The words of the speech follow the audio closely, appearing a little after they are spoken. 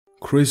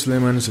Chris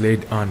Lemons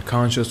laid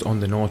unconscious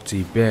on the North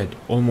Sea bed,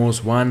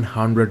 almost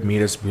 100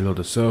 meters below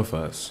the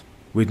surface.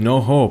 With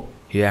no hope,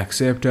 he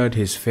accepted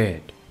his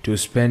fate to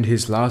spend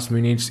his last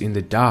minutes in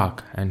the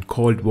dark and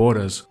cold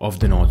waters of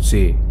the North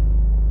Sea.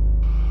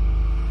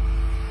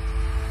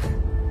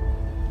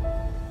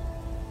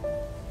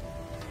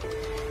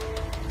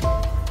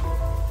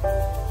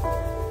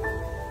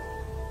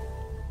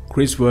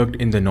 Chris worked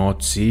in the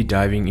North Sea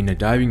diving in a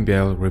diving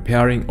bell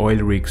repairing oil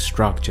rig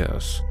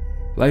structures.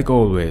 Like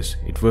always,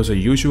 it was a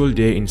usual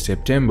day in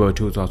September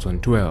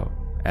 2012.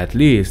 At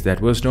least that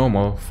was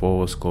normal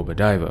for a scuba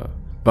diver.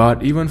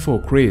 But even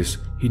for Chris,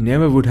 he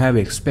never would have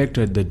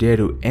expected the day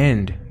to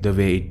end the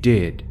way it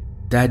did.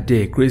 That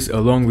day, Chris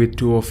along with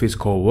two of his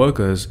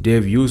co-workers,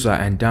 Dave Yusa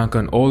and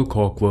Duncan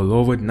Alcock, were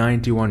lowered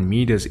 91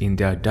 meters in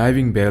their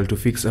diving bell to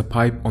fix a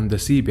pipe on the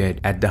seabed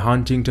at the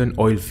Huntington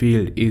oil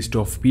field east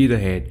of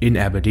Peterhead in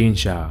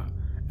Aberdeenshire.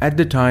 At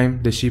the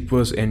time, the ship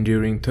was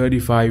enduring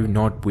 35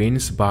 knot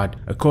winds, but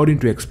according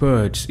to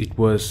experts, it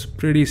was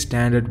pretty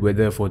standard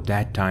weather for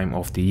that time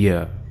of the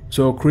year.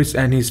 So Chris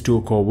and his two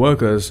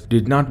co-workers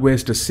did not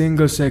waste a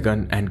single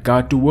second and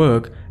got to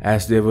work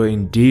as they were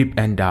in deep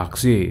and dark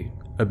sea.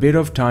 A bit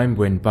of time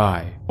went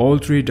by. All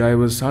three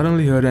divers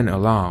suddenly heard an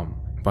alarm.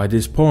 By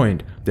this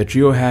point, the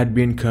trio had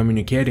been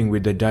communicating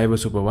with the diver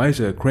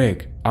supervisor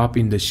Craig up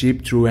in the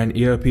ship through an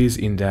earpiece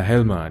in their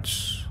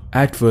helmets.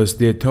 At first,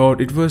 they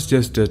thought it was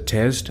just a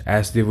test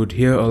as they would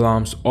hear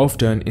alarms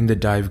often in the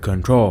dive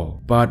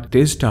control. But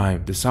this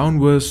time, the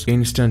sound was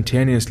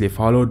instantaneously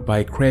followed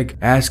by Craig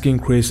asking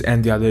Chris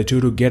and the other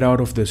two to get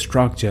out of the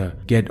structure,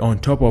 get on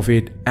top of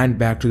it and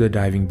back to the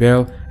diving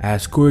bell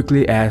as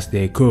quickly as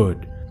they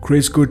could.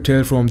 Chris could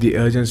tell from the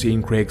urgency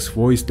in Craig's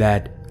voice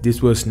that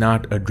this was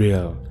not a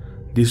drill.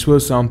 This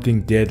was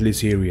something deadly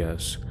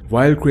serious.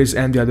 While Chris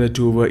and the other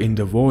two were in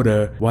the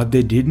water, what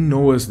they didn't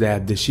know was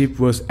that the ship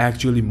was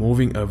actually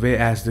moving away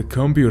as the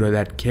computer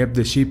that kept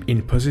the ship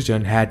in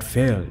position had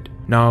failed.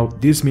 Now,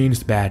 this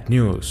means bad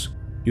news.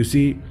 You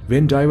see,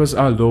 when divers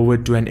are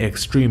lowered to an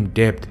extreme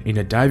depth in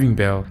a diving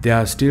bell, they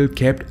are still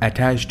kept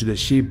attached to the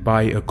ship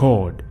by a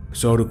cord.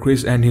 So to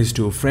Chris and his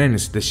two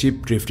friends, the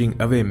ship drifting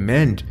away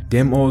meant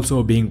them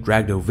also being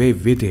dragged away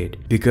with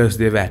it because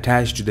they were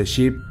attached to the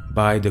ship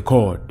by the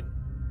cord.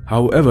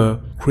 However,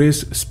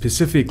 Chris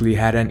specifically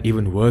had an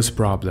even worse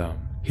problem.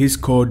 His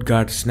cord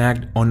got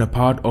snagged on a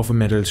part of a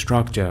metal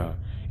structure.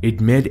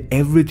 It made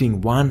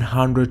everything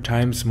 100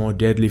 times more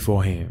deadly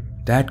for him.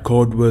 That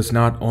cord was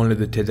not only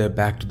the tether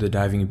back to the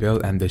diving bell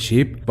and the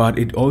ship, but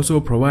it also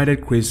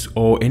provided Chris,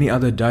 or any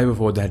other diver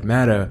for that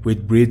matter,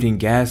 with breathing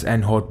gas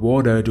and hot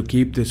water to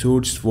keep the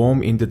suits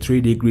warm in the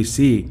 3-degree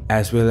C,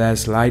 as well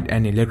as light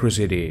and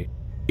electricity.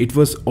 It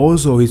was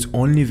also his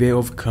only way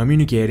of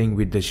communicating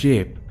with the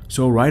ship,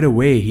 so right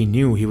away he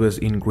knew he was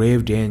in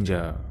grave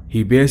danger.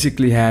 He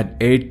basically had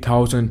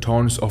 8,000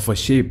 tons of a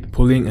ship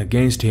pulling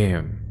against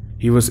him.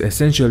 He was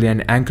essentially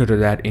an anchor to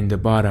that in the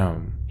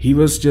bottom. He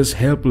was just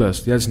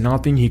helpless. There's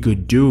nothing he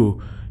could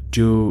do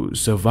to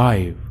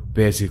survive,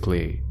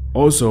 basically.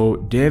 Also,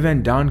 Dave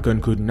and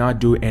Duncan could not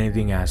do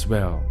anything as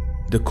well.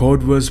 The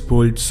cord was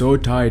pulled so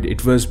tight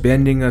it was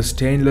bending a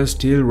stainless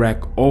steel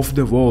rack off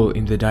the wall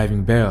in the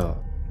diving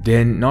bell.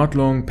 Then, not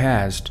long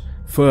passed.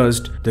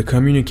 First, the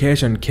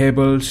communication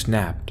cable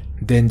snapped.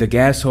 Then the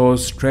gas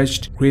hose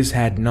stretched. Chris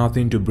had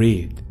nothing to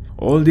breathe.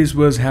 All this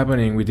was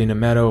happening within a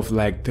matter of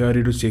like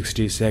 30 to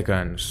 60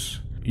 seconds.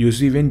 You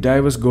see, when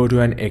divers go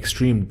to an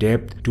extreme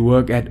depth to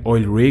work at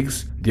oil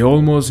rigs, they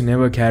almost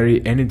never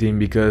carry anything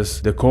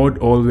because the cord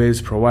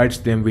always provides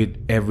them with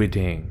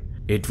everything.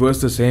 It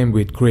was the same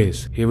with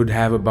Chris. He would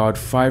have about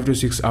 5 to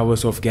 6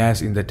 hours of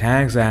gas in the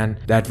tanks, and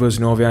that was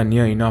nowhere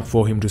near enough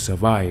for him to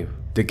survive.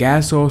 The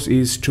gas hose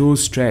is too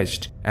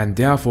stretched and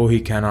therefore he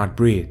cannot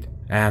breathe,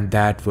 and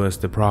that was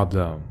the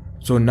problem.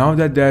 So now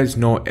that there is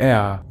no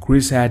air,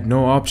 Chris had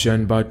no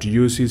option but to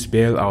use his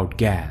bailout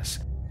gas.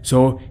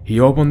 So he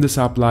opened the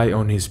supply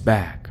on his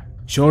back.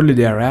 Shortly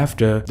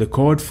thereafter, the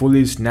cord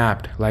fully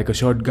snapped like a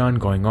shotgun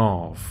going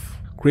off.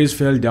 Chris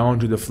fell down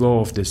to the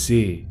floor of the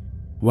sea.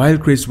 While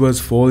Chris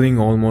was falling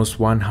almost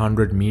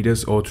 100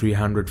 meters or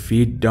 300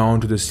 feet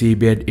down to the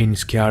seabed in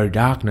scary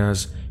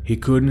darkness, he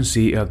couldn't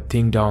see a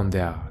thing down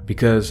there.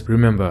 Because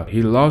remember,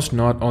 he lost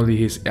not only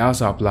his air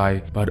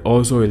supply but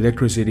also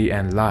electricity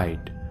and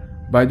light.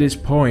 By this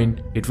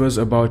point, it was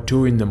about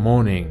 2 in the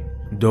morning.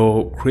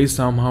 Though Chris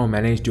somehow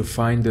managed to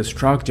find the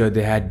structure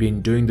they had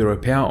been doing the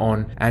repair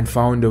on and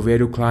found a way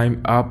to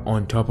climb up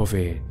on top of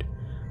it.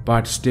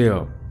 But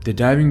still, the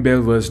diving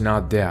bell was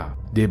not there.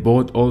 They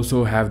both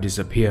also have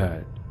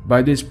disappeared.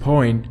 By this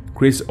point,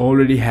 Chris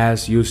already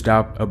has used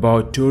up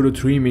about 2 to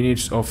 3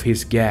 minutes of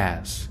his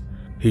gas.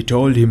 He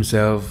told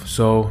himself,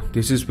 so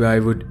this is where I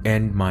would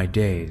end my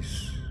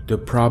days. The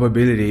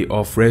probability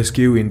of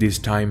rescue in this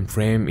time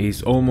frame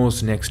is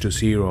almost next to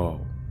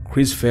 0.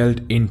 Chris felt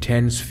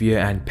intense fear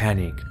and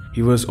panic.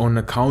 He was on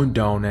a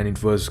countdown and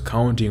it was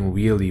counting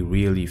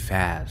really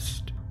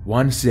fast.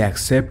 Once he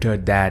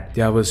accepted that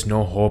there was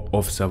no hope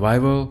of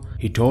survival,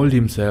 he told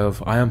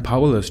himself, I am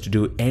powerless to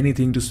do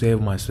anything to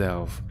save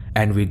myself.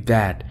 And with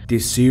that,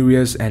 this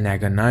serious and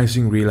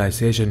agonizing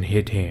realization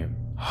hit him.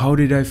 How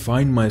did I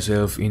find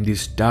myself in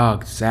this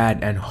dark,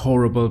 sad and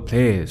horrible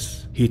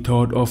place? He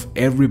thought of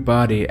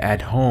everybody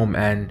at home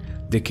and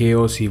the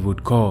chaos he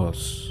would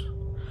cause.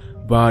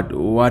 But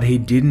what he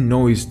didn't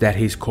know is that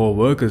his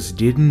co-workers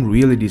didn't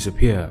really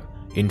disappear.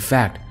 In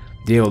fact,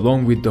 they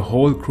along with the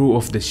whole crew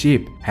of the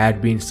ship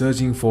had been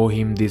searching for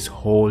him this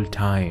whole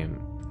time.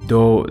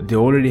 Though they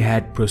already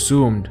had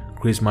presumed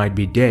Chris might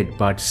be dead,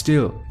 but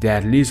still, they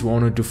at least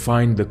wanted to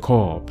find the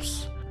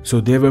corpse. So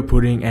they were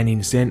putting an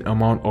insane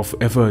amount of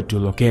effort to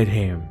locate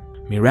him.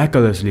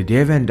 Miraculously,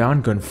 Dave and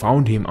Duncan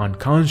found him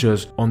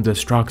unconscious on the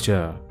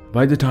structure.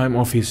 By the time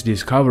of his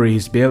discovery,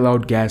 his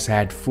bailout gas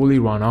had fully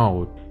run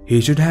out. He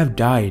should have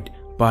died,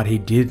 but he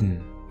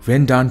didn't.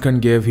 When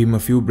Duncan gave him a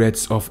few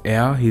breaths of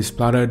air, he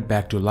spluttered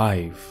back to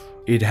life.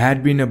 It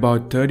had been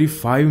about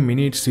 35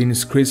 minutes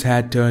since Chris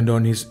had turned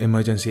on his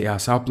emergency air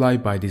supply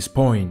by this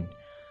point.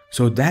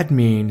 So that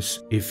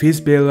means, if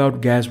his bailout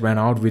gas ran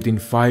out within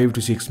 5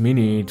 to 6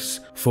 minutes,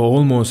 for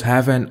almost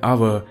half an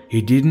hour,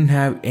 he didn't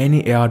have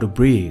any air to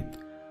breathe.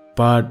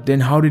 But then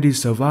how did he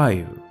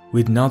survive?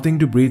 With nothing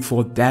to breathe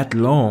for that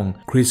long,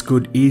 Chris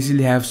could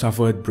easily have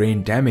suffered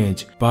brain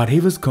damage, but he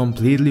was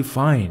completely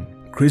fine.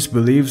 Chris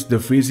believes the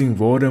freezing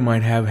water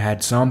might have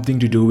had something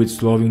to do with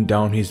slowing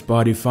down his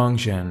body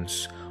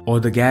functions, or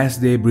the gas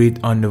they breathe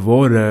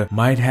underwater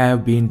might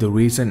have been the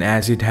reason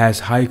as it has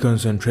high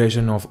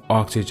concentration of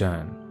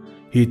oxygen.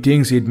 He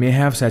thinks it may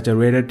have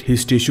saturated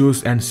his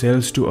tissues and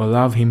cells to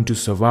allow him to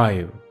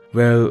survive.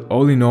 Well,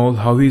 all in all,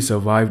 how he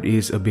survived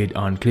is a bit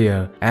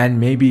unclear and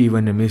maybe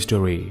even a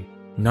mystery.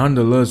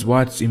 Nonetheless,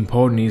 what's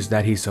important is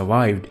that he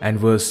survived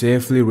and was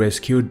safely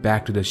rescued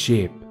back to the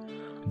ship.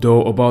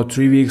 Though about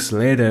 3 weeks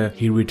later,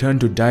 he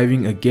returned to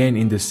diving again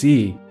in the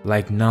sea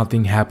like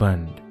nothing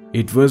happened.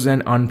 It was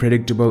an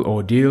unpredictable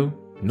ordeal.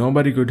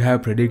 Nobody could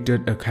have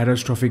predicted a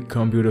catastrophic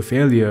computer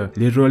failure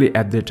literally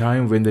at the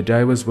time when the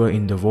divers were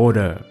in the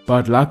water.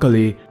 But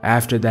luckily,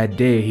 after that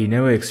day, he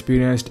never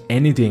experienced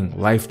anything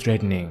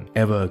life-threatening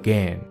ever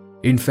again.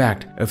 In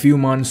fact, a few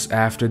months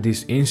after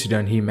this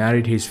incident, he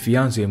married his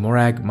fiancée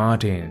Morag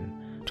Martin.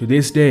 To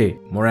this day,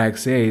 Morag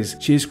says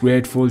she's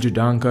grateful to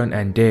Duncan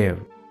and Dave.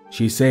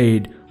 She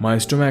said, "My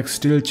stomach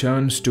still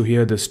churns to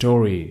hear the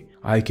story.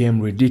 I came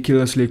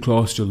ridiculously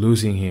close to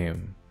losing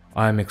him.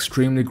 I am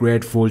extremely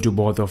grateful to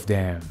both of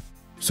them."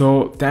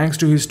 So, thanks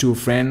to his two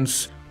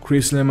friends,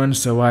 Chris Lemon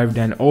survived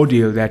an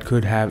ordeal that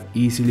could have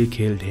easily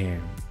killed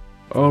him.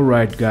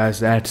 Alright guys,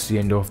 that's the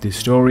end of this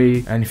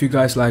story, and if you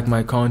guys like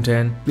my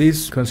content,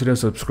 please consider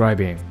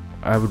subscribing.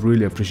 I would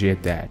really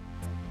appreciate that.